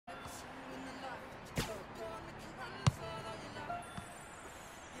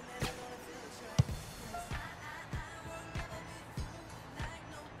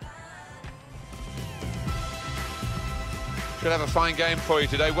Should have a fine game for you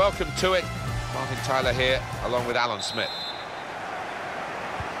today. Welcome to it. Martin Tyler here, along with Alan Smith.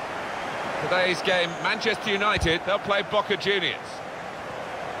 Today's game, Manchester United, they'll play Boca Juniors.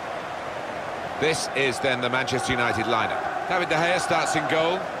 This is then the Manchester United lineup. David De Gea starts in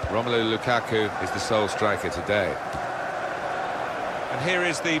goal. Romelu Lukaku is the sole striker today. And here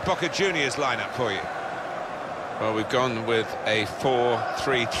is the Boca Juniors lineup for you. Well, we've gone with a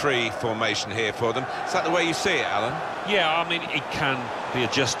 4-3-3 formation here for them. Is that the way you see it, Alan? Yeah, I mean, it can be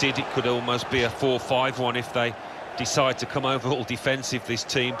adjusted. It could almost be a 4-5-1 if they decide to come over all defensive, this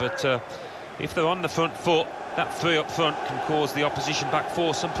team. But if they're on the front foot, that three up front can cause the opposition back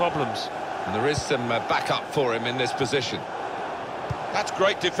four some problems. And there is some backup for him in this position. That's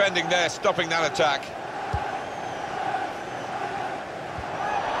great defending there, stopping that attack.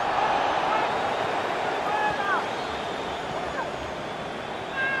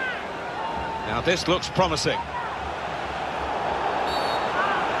 Now this looks promising.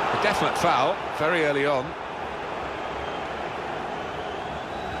 A definite foul, very early on.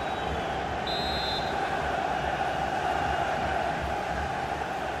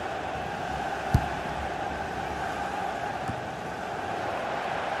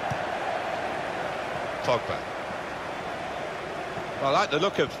 Pogba. Well, I like the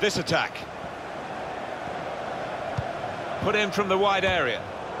look of this attack. Put in from the wide area.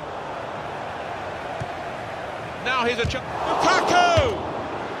 Now here's a chance. Lukaku!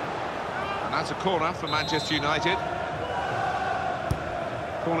 And that's a corner for Manchester United.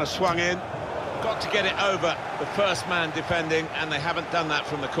 Corner swung in. Got to get it over the first man defending, and they haven't done that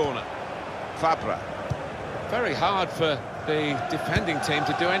from the corner. Fabra. Very hard for the defending team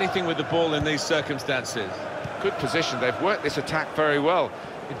to do anything with the ball in these circumstances. Good position. They've worked this attack very well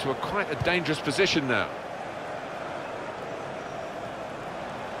into quite a dangerous position now.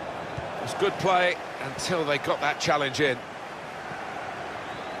 It was good play until they got that challenge in.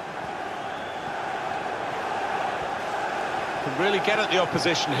 Can really get at the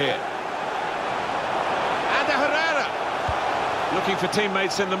opposition here. And Herrera looking for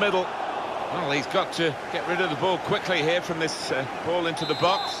teammates in the middle. Well, he's got to get rid of the ball quickly here from this ball into the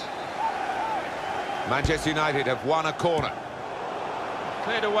box. Manchester United have won a corner.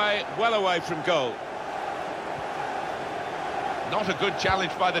 Cleared away, well away from goal. Not a good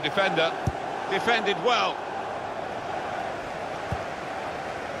challenge by the defender. Defended well.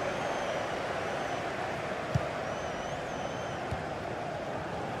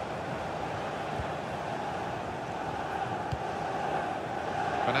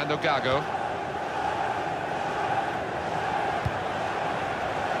 Fernando Gago.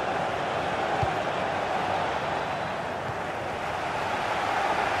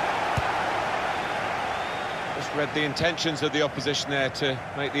 Just read the intentions of the opposition there to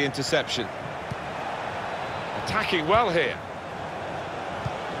make the interception. Attacking well here.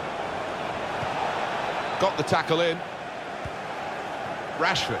 Got the tackle in.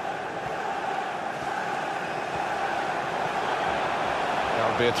 Rashford.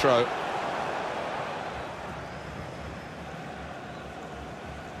 That'll be a throw.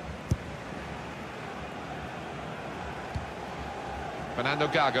 Fernando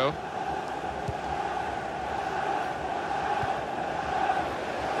Gago.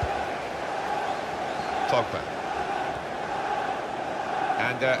 Pogba.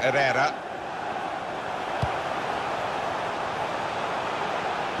 And Herrera.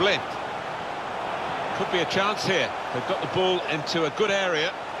 Blind. Could be a chance here. They've got the ball into a good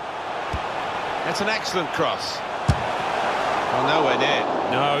area. That's an excellent cross. Well, nowhere near.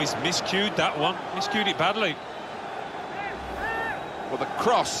 No, he's miscued that one. Miscued it badly. Well, the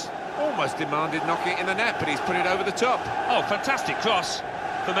cross almost demanded knocking it in the net, but he's put it over the top. Oh, fantastic cross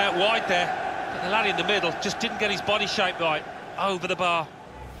from out wide there. But the lad in the middle just didn't get his body shape right. Over the bar.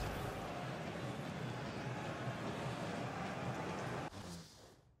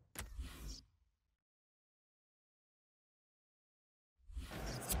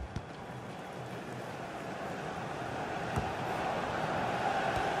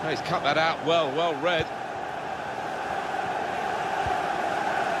 Oh, he's cut that out well read.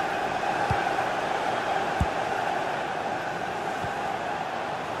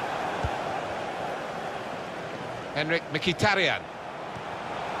 Henrik Mkhitaryan.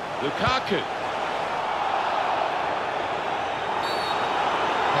 Lukaku.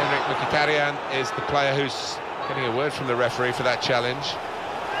 Henrik Mkhitaryan is the player who's getting a word from the referee for that challenge.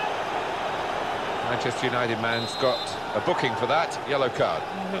 Manchester United man's got a booking for that, yellow card.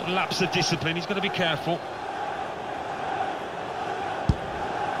 A little lapse of discipline, he's got to be careful.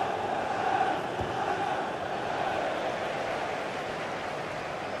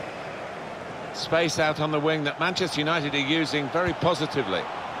 space out on the wing that Manchester United are using very positively.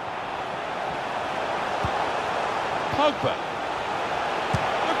 Pogba.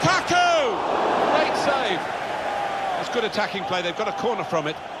 Lukaku! Great save. It's good attacking play. They've got a corner from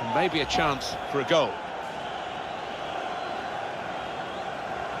it and maybe a chance for a goal.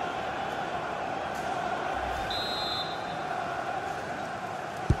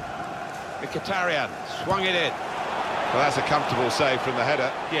 Mkhitaryan swung it in. Well, that's a comfortable save from the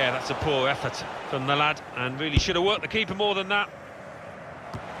header. Yeah, that's a poor effort from the lad, and really should have worked the keeper more than that.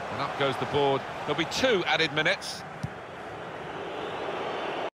 And up goes the board. There'll be 2 added minutes.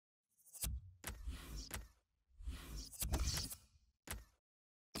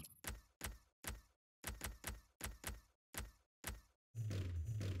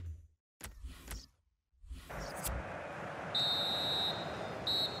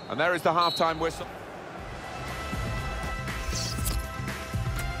 And there is the half-time whistle.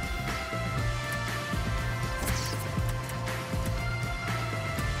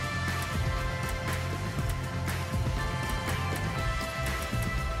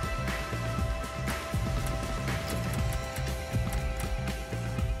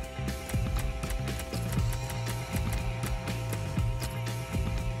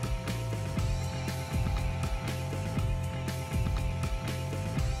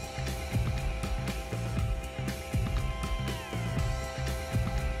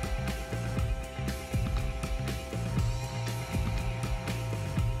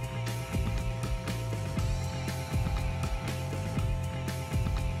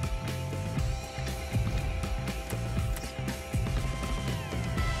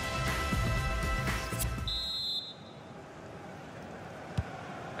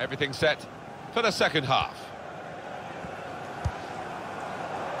 Everything set for the second half.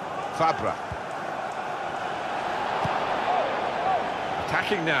 Fabra.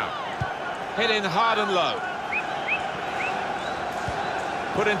 Attacking now. Hit in hard and low.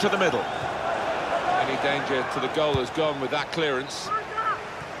 Put into the middle. Any danger to the goal has gone with that clearance.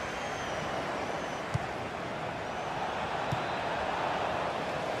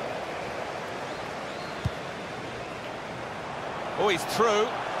 Oh, he's through.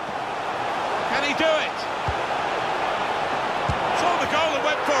 Can he do it? Saw the goal and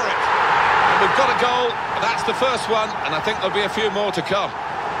went for it. And we've got a goal. That's the first one, and I think there'll be a few more to come.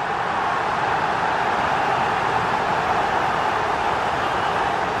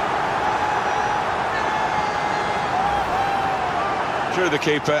 Through the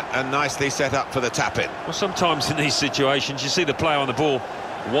keeper and nicely set up for the tap-in. Well, sometimes in these situations you see the player on the ball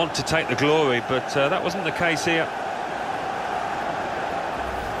want to take the glory, but that wasn't the case here.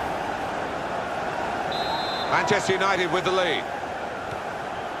 Manchester United with the lead.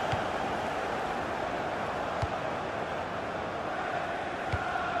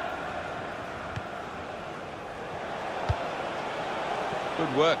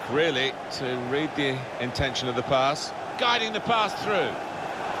 Good work, really, to read the intention of the pass. Guiding the pass through.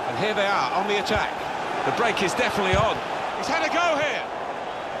 And here they are on the attack. The break is definitely on. He's had a go here.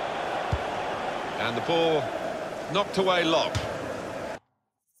 And the ball knocked away long.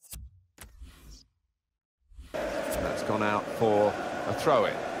 That's gone out for a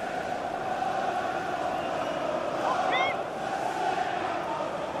throw-in.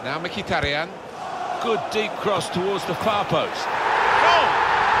 Now Mkhitaryan. Good deep cross towards the far post. Goal!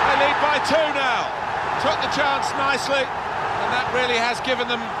 They lead by 2 now. Took the chance nicely, and that really has given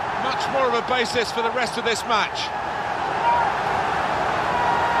them much more of a basis for the rest of this match.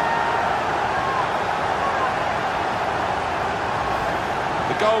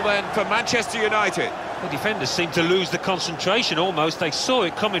 The goal then for Manchester United. The defenders seemed to lose the concentration almost. They saw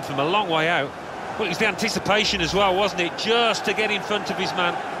it coming from a long way out. Well, it was the anticipation as well, wasn't it? Just to get in front of his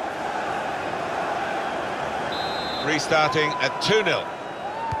man. Restarting at 2-0.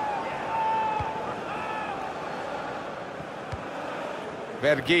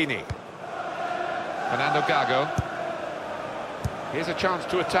 Vergini. Fernando Gago. Here's a chance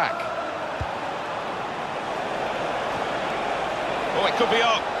to attack. Oh, it could be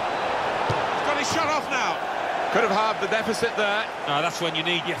on. He's got his shot off now. Could have halved the deficit there. That's when you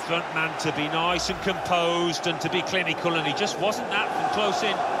need your front man to be nice and composed and to be clinical, and he just wasn't that from close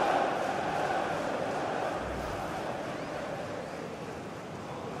in.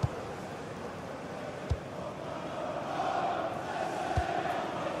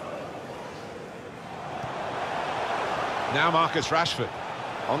 Now Marcus Rashford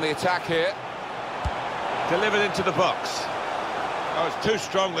on the attack here. Delivered into the box. Oh, it's too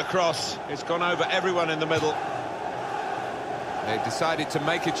strong, the cross. It's gone over everyone in the middle. They've decided to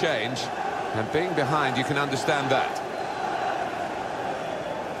make a change, and being behind, you can understand that.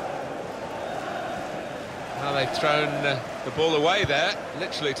 Well, they've thrown the ball away there,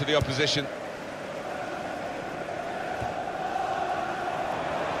 literally to the opposition.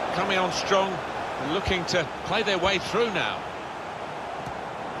 Coming on strong, looking to play their way through now.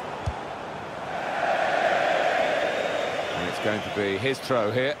 And it's going to be his throw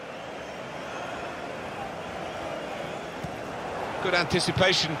here. Good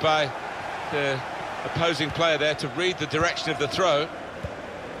anticipation by the opposing player there to read the direction of the throw.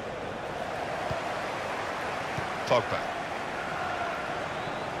 Pogba.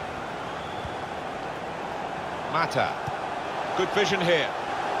 Mata. Good vision here.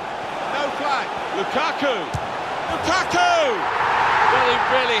 No flag. Lukaku. Lukaku! Well, he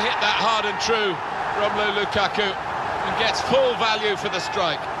really hit that hard and true, Romelu Lukaku, and gets full value for the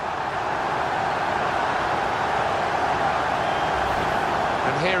strike.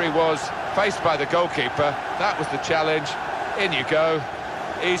 And here he was, faced by the goalkeeper. That was the challenge. In you go.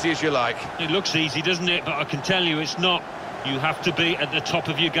 Easy as you like. It looks easy, doesn't it? But I can tell you it's not. You have to be at the top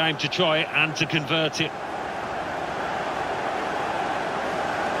of your game to try it and to convert it.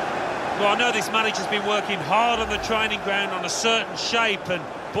 Well, I know this manager's been working hard on the training ground on a certain shape, and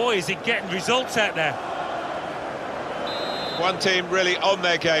boy, is it getting results out there. One team really on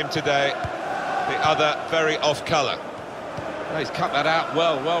their game today, the other very off colour. Well, he's cut that out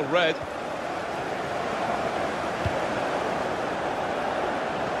well read.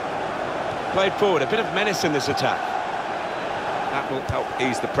 Played forward, a bit of menace in this attack. That will help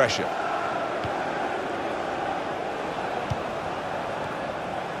ease the pressure.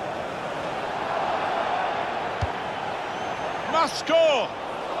 Must score!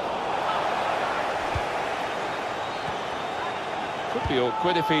 Could be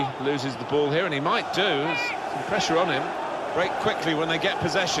awkward if he loses the ball here, and he might do. There's some pressure on him. Break quickly when they get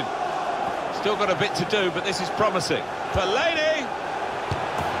possession. Still got a bit to do, but this is promising. Fellaini!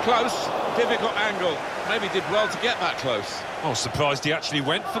 Close. Difficult angle. Maybe did well to get that close. I was surprised he actually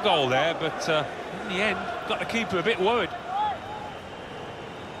went for goal there, but in the end, got the keeper a bit worried.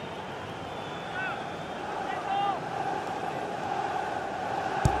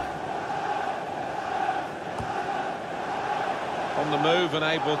 On the move and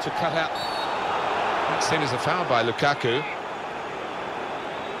able to cut out. That's seen as a foul by Lukaku.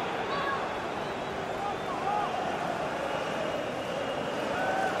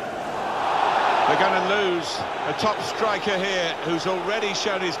 They're going to lose a top striker here who's already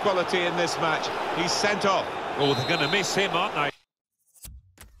shown his quality in this match. He's sent off. Oh, they're going to miss him, aren't they?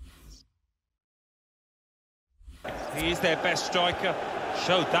 He is their best striker.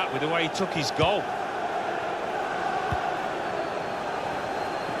 Showed that with the way he took his goal.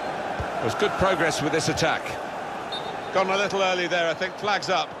 There's good progress with this attack. Gone a little early there, I think. Flags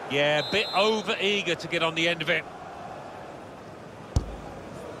up. Yeah, a bit over-eager to get on the end of it.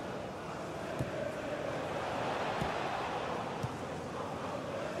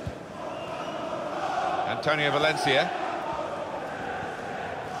 Antonio Valencia.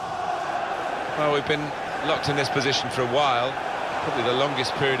 Well, we've been locked in this position for a while. Probably the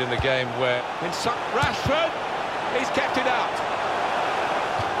longest period in the game where... Rashford! He's kept it out.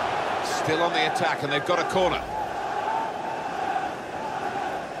 Still on the attack, and they've got a corner.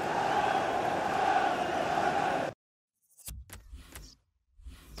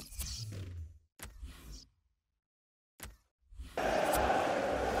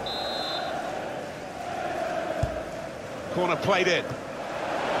 Corner played in.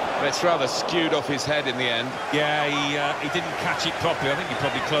 But it's rather skewed off his head in the end. Yeah, he didn't catch it properly. I think he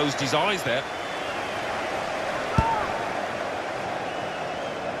probably closed his eyes there.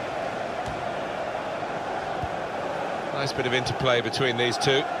 Nice bit of interplay between these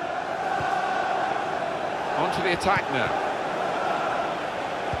two. On to the attack now.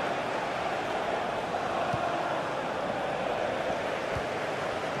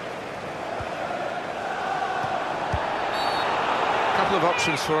 Couple of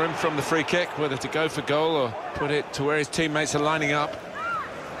options for him from the free kick, whether to go for goal or put it to where his teammates are lining up.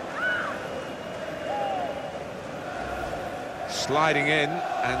 Sliding in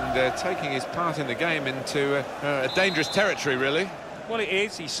and taking his part in the game into a dangerous territory, really. Well, it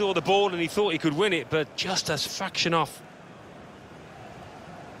is. He saw the ball and he thought he could win it, but just a fraction off.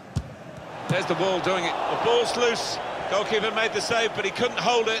 There's the ball doing it. The ball's loose. Goalkeeper made the save, but he couldn't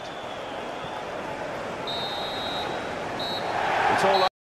hold it. It's all